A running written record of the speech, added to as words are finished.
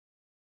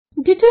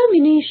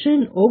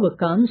Determination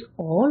overcomes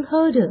all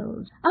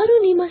hurdles.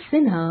 Arunima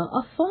Sinha,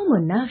 a former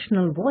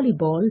national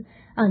volleyball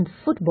and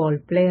football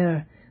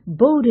player,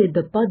 boarded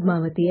the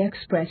Padmavati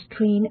Express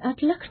train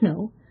at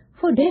Lucknow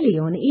for Delhi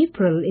on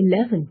April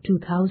 11,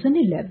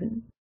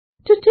 2011,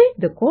 to take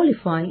the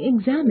qualifying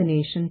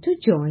examination to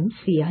join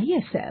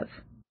CISF.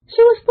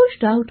 She was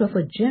pushed out of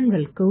a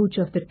general coach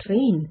of the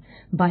train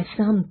by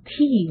some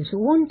thieves who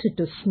wanted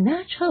to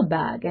snatch her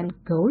bag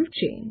and gold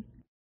chain.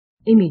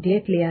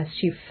 Immediately as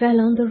she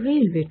fell on the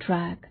railway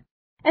track,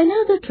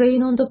 another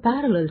train on the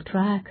parallel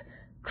track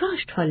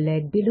crushed her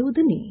leg below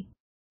the knee.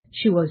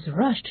 She was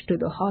rushed to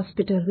the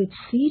hospital with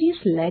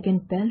serious leg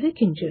and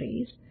pelvic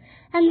injuries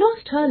and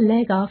lost her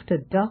leg after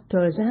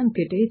doctors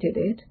amputated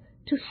it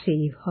to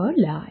save her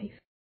life.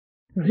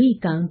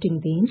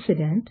 Recounting the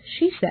incident,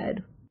 she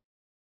said,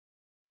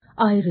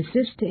 "I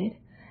resisted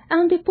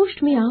and they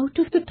pushed me out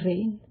of the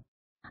train.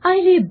 I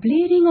lay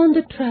bleeding on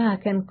the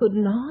track and could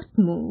not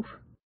move.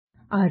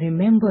 I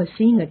remember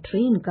seeing a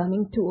train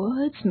coming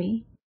towards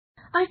me.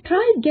 I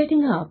tried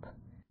getting up.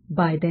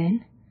 By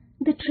then,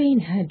 the train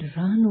had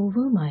run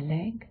over my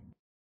leg.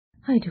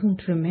 I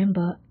don't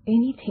remember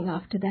anything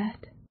after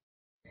that."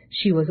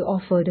 She was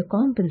offered a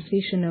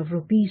compensation of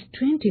rupees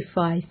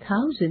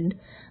 25,000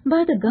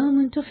 by the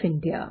Government of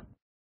India.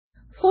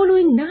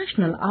 Following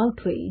national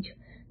outrage,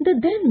 the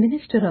then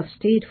Minister of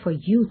State for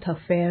Youth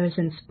Affairs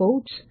and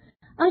Sports,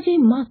 Ajay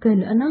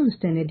Maken,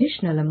 announced an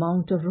additional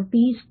amount of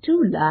rupees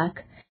 2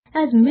 lakh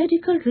as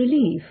medical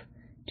relief,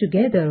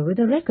 together with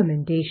a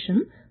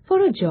recommendation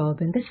for a job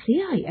in the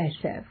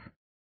CISF.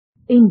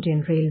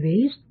 Indian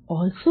Railways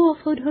also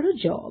offered her a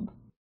job.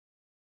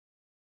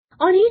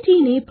 On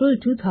 18 April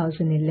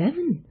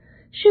 2011,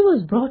 she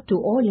was brought to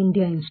All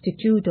India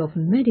Institute of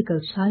Medical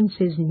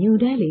Sciences, New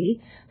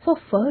Delhi, for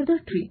further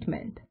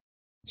treatment.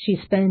 She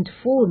spent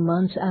 4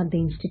 months at the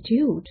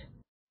institute.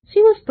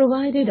 She was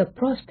provided a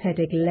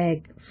prosthetic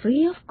leg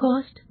free of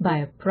cost by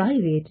a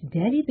private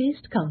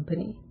Delhi-based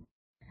company.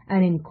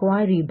 An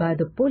inquiry by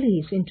the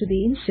police into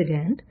the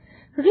incident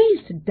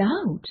raised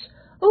doubts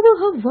over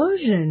her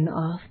version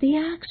of the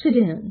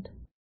accident.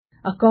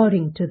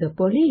 According to the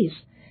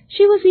police,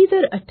 she was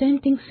either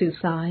attempting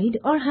suicide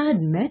or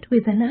had met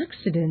with an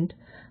accident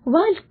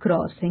while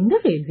crossing the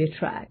railway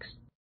tracks.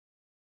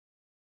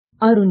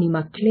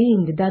 Arunima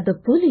claimed that the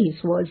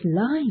police was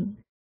lying.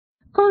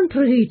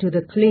 Contrary to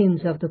the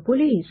claims of the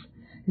police,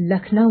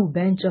 Lucknow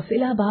bench of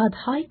Allahabad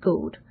High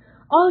Court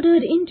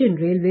ordered Indian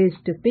Railways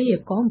to pay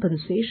a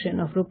compensation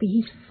of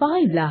rupees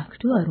 5 lakh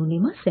to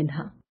Arunima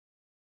Sinha.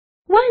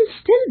 While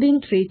still being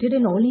treated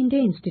in All India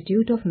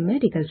Institute of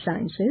Medical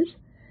Sciences,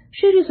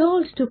 she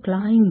resolved to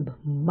climb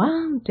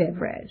Mount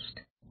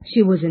Everest.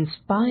 She was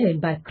inspired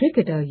by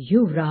cricketer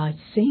Yuvraj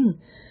Singh,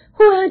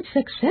 who had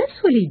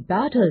successfully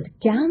battled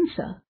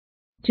cancer,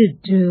 to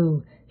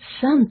do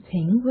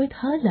something with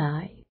her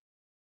life.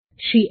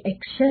 She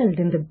excelled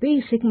in the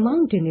basic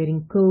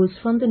mountaineering course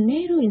from the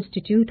Nehru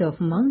Institute of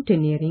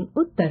Mountaineering,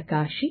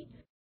 Uttarkashi,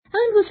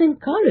 and was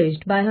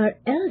encouraged by her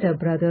elder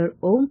brother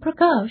Om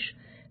Prakash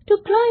to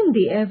climb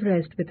the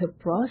Everest with a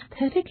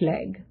prosthetic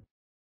leg.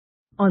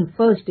 On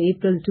 1st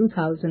April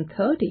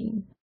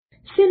 2013,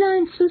 Sinha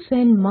and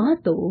Susen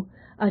Mato,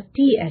 a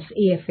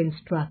TSAF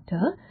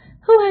instructor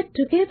who had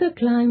together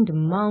climbed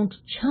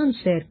Mount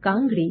Chanser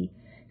Kangri,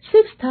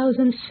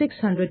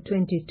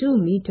 6,622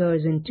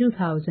 meters in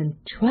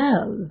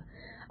 2012,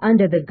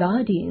 under the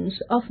guidance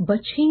of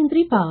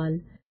Bachendri Pal,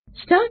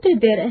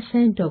 started their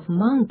ascent of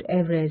Mount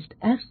Everest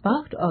as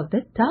part of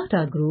the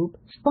Tata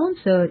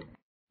Group-sponsored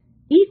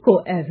Eco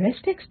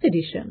Everest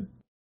expedition.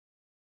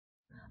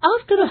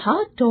 After a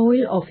hard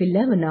toil of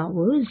 11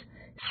 hours,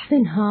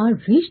 Sinha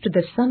reached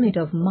the summit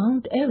of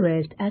Mount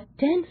Everest at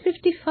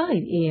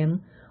 10:55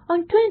 a.m.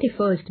 on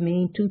 21st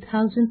May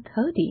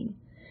 2013.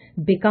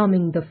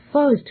 Becoming the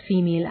first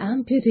female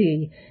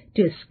amputee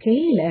to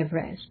scale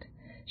Everest.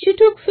 She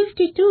took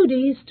 52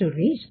 days to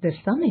reach the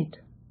summit.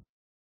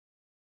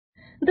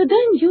 The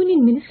then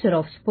Union Minister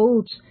of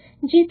Sports,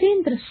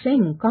 Jitendra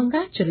Singh,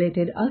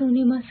 congratulated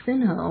Arunima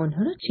Sinha on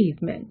her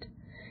achievement.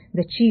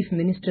 The Chief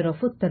Minister of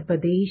Uttar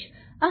Pradesh,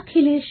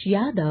 Akhilesh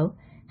Yadav,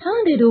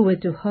 handed over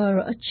to her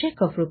a cheque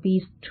of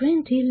rupees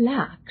 20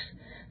 lakhs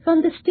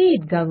from the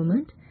state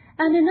government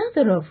and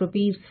another of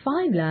rupees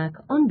 5 lakh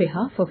on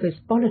behalf of his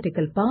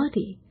political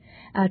party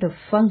at a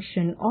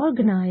function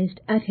organized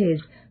at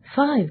his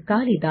 5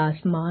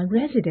 Kalidas Mall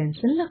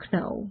residence in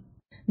Lucknow.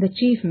 The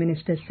Chief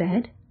Minister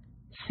said,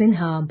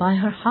 "Sinha, by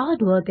her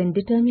hard work and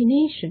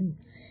determination,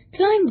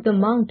 climbed the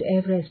Mount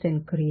Everest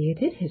and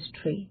created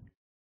history.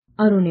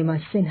 Arunima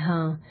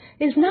Sinha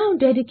is now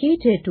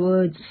dedicated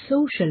towards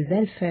social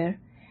welfare,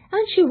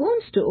 and she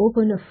wants to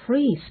open a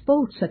free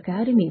sports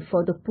academy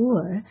for the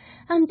poor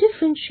and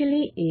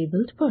differentially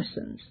abled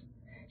persons.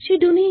 She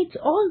donates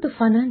all the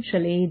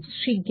financial aids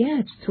she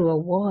gets through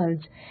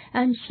awards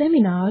and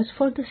seminars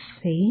for the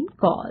same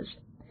cause.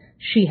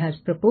 She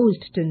has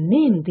proposed to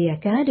name the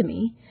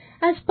academy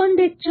as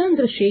Pandit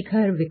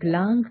Chandrasekhar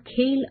Viklang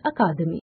Khel Akademi.